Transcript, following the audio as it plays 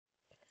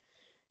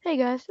Hey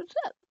guys, what's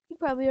up? You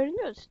probably already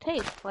noticed.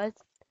 Hey,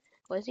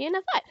 why's he in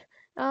F5?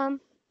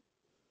 Um,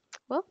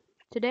 well,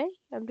 today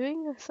I'm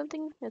doing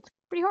something that's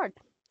pretty hard.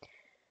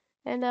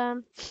 And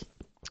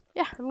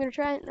yeah, I'm gonna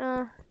try and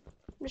I'm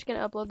just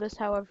gonna upload this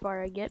however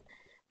far I get.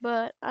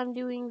 But I'm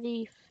doing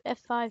the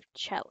F5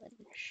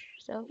 challenge.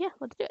 So yeah,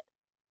 let's do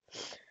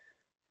it.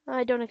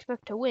 I don't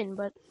expect to win,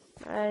 but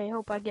I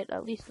hope I get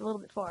at least a little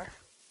bit far.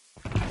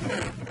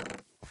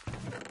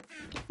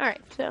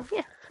 Alright, so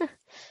yeah.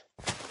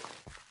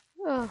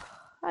 Oh,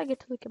 I get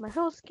to look at my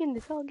whole skin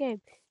this whole game.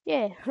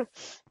 Yeah,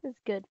 that's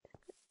good.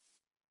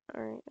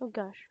 Alright, oh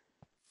gosh.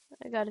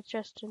 I got a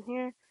chest in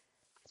here.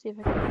 See if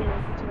I can get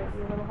it. This might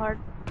be a little hard.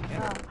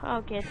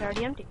 Okay, it's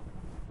already empty.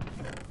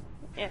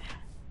 Yeah.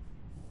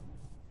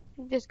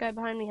 This guy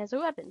behind me has a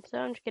weapon, so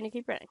I'm just gonna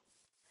keep running.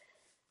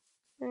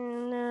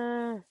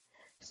 And,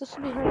 so this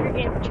will be Hunger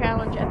Games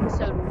Challenge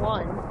Episode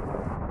 1.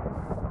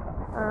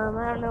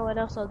 I don't know what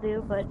else I'll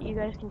do, but you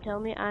guys can tell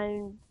me.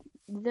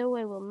 Though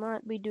I will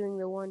not be doing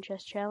the one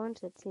chest challenge,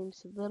 that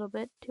seems a little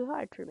bit too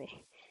hard for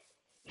me.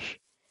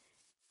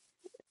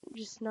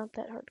 Just not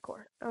that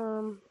hardcore.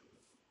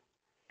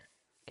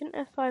 Can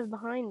F5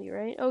 behind me,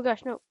 right? Oh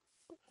gosh, no.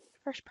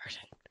 First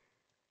person.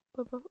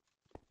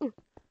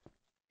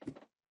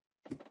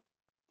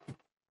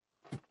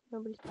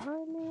 Nobody's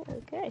behind me.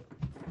 Okay.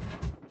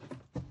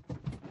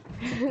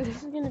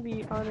 This is gonna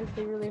be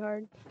honestly really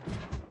hard.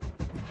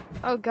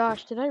 Oh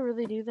gosh, did I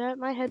really do that?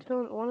 My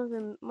headphone,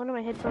 one of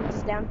my headphones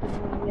is down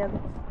than the other.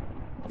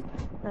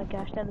 Oh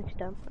gosh, that looks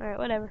dumb. Alright,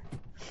 whatever.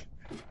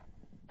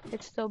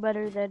 It's still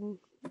better than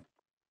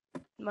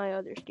my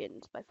other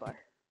skins by far.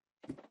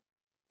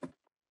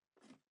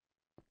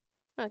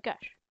 Oh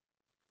gosh.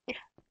 Yeah.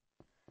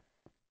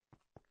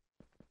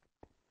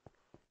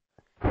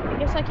 I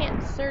guess I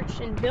can't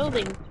search in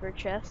buildings for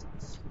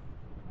chests.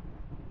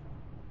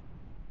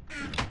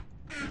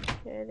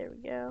 Okay, there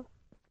we go.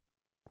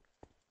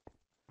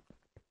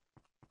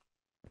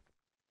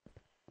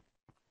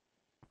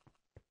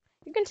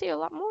 You can see a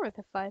lot more with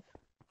F5.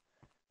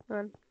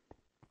 I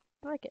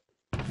like it.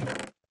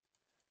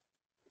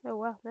 Oh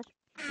wow, that's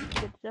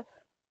good stuff.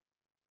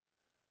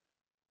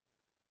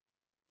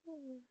 I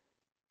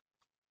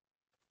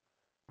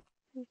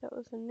think that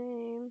was the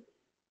name.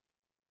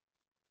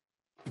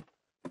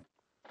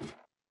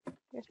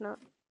 Guess not.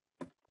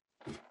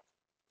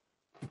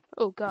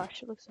 Oh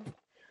gosh, it looks like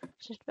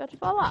it's just about to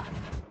fall off.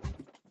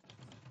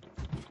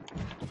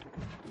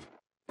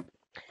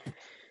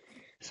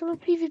 So my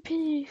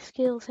PvP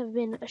skills have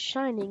been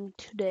shining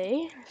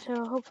today,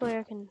 so hopefully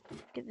I can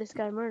get this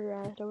guy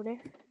murderized over there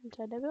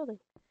inside that building.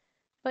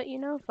 But you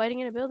know, fighting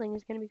in a building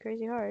is gonna be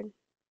crazy hard.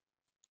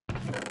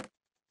 So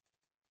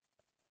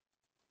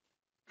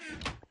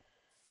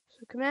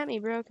come at me,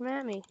 bro, come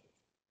at me.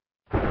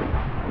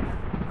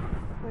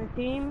 My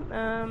team,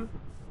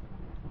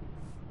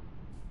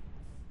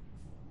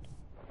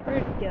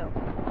 where'd he go?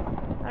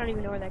 I don't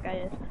even know where that guy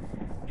is.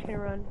 I'm just gonna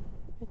run.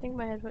 I think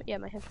my headphones, yeah,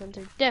 my headphones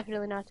are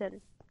definitely not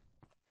centered.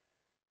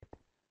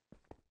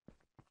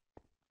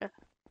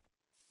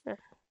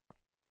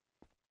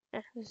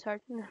 This is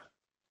hard. No,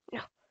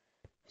 no,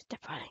 stop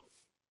running.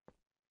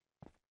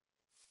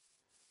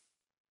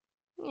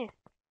 Yeah.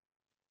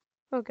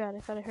 Oh god, I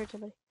thought I heard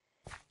somebody.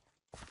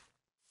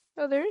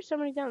 Oh, there is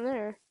somebody down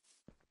there.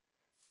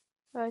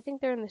 I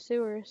think they're in the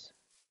sewers.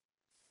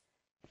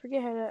 I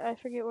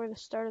forget where the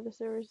start of the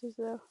sewers is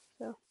though.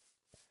 So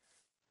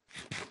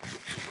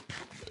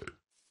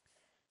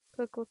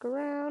quick look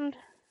around.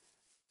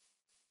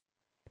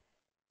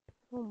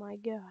 Oh my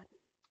god.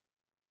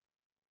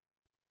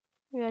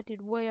 That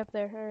dude way up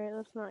there. Alright,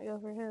 let's not go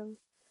for him.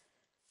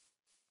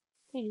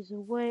 He's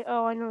way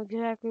oh, I know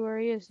exactly where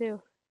he is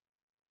too.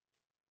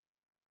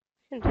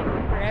 It's gonna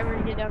take me forever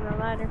to get down the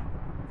ladder.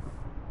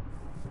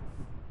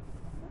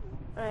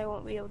 I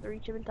won't be able to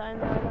reach him in time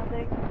though, I don't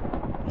think.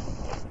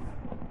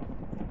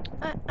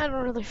 I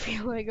don't really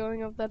feel like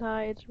going up that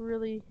high. It's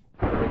really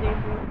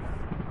dangerous.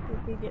 You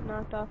could get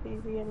knocked off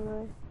easy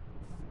anyway.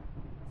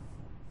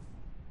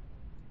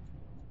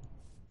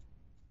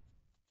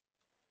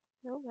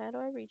 Nope, how do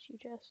I reach you,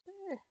 Jess?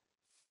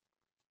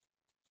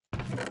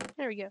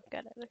 There we go,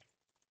 got it.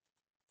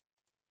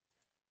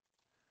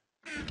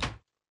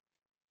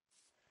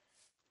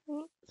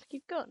 Let's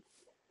keep going.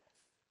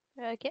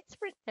 I can't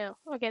sprint now.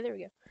 Okay, there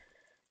we go.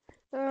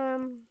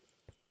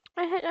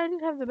 I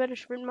did have the better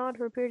sprint mod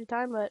for a period of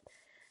time, but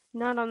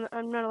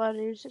I'm not allowed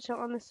to use it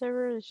on the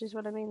server. It's just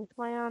what I mainly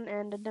play on,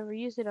 and I'd never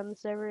used it on the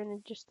server, and I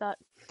just thought,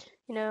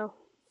 you know,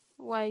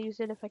 why use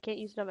it if I can't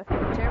use it on my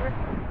favorite server?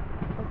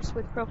 I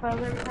switch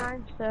profiles every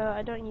time, so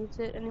I don't use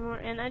it anymore,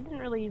 and I didn't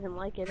really even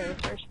like it in the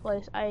first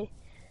place.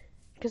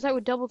 Because I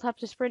would double tap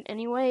to sprint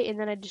anyway, and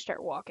then I'd just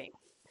start walking.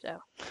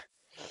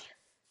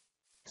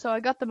 So I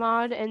got the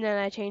mod, and then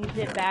I changed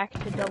it back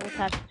to double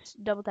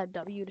tap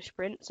W to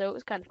sprint, so it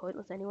was kind of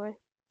pointless anyway.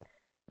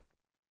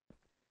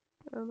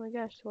 Oh my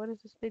gosh, what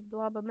is this big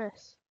blob of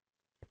mess?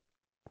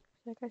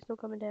 Is that guy still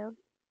coming down?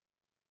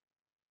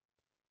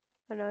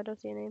 Oh no, I don't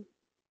see a name.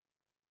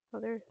 Oh,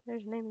 there's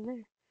a name in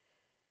there.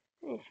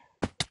 Eh.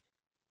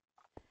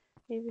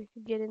 See if I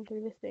can get in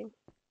through this thing.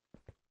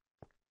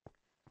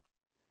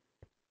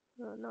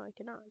 Oh, no, I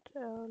cannot.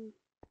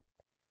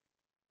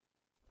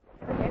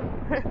 Okay.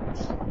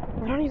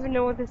 I don't even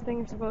know what this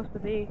thing is supposed to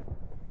be.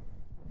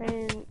 I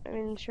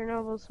mean,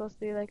 Chernobyl's supposed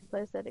to be like a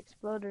place that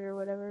exploded or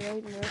whatever,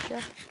 right, in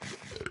Russia?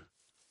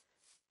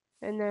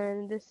 And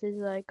then this is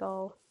like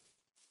all...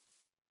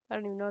 I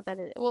don't even know what that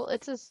is. Well,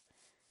 it says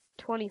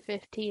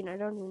 2015. I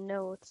don't even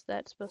know what's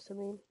that supposed to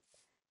mean.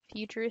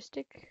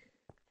 Futuristic?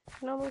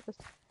 Chernobyl?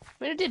 I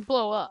mean, it did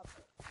blow up.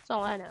 That's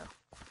all I know.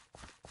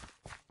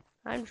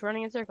 I'm just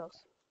running in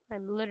circles.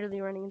 I'm literally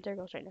running in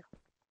circles right now.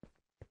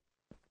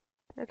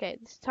 Okay,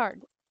 this is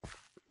hard.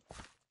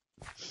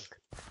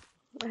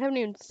 I haven't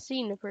even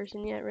seen the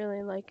person yet,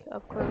 really, like,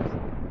 up close.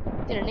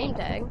 Did a name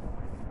tag.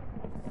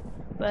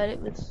 But it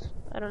was...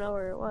 I don't know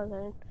where it was.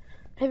 I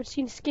haven't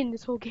seen skin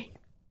this whole game.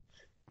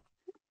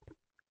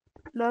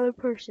 Not a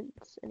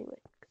person's,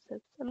 anyway.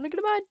 I'm looking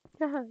at mine.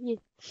 Haha, yeah.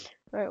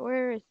 Alright,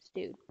 where is this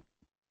dude?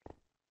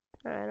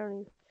 Alright, I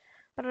don't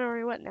know where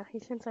he went now.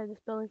 He's inside this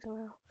building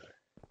somehow.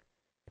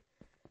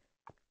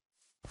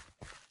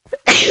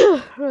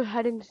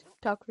 I didn't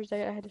talk for a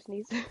second. I had to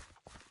sneeze.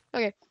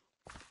 Okay.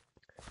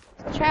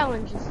 This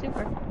challenge is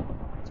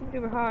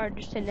super hard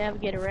just to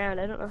navigate around.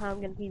 I don't know how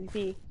I'm gonna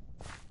PvP.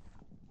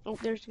 Oh,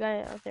 there's a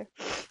guy out there.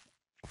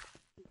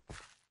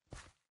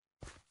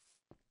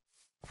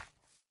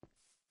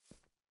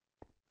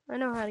 I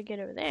know how to get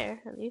over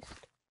there, at least.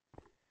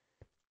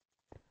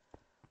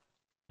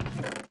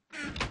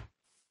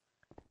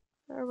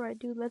 Alright,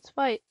 dude, let's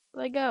fight.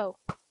 Let go.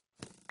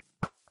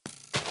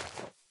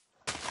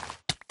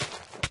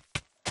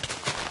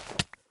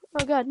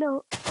 Oh god,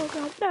 no. Oh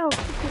god, no.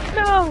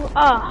 No!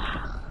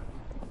 Ah.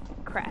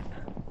 Crap.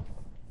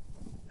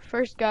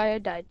 First guy I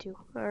died to.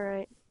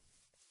 Alright.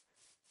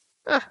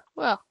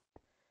 Well.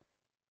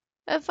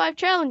 F5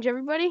 challenge,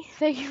 everybody.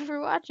 Thank you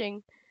for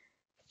watching.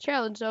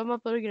 Challenge, so I'm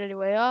uploading it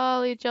anyway.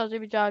 I'll eat challenge,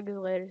 maybe jog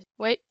later.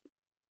 Wait.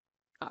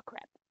 Oh,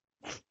 crap.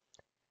 Did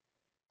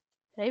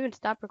I even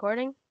stop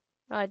recording?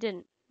 Oh, I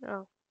didn't.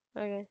 Oh,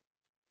 okay.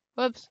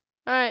 Whoops.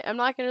 Alright, I'm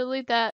not gonna delete that.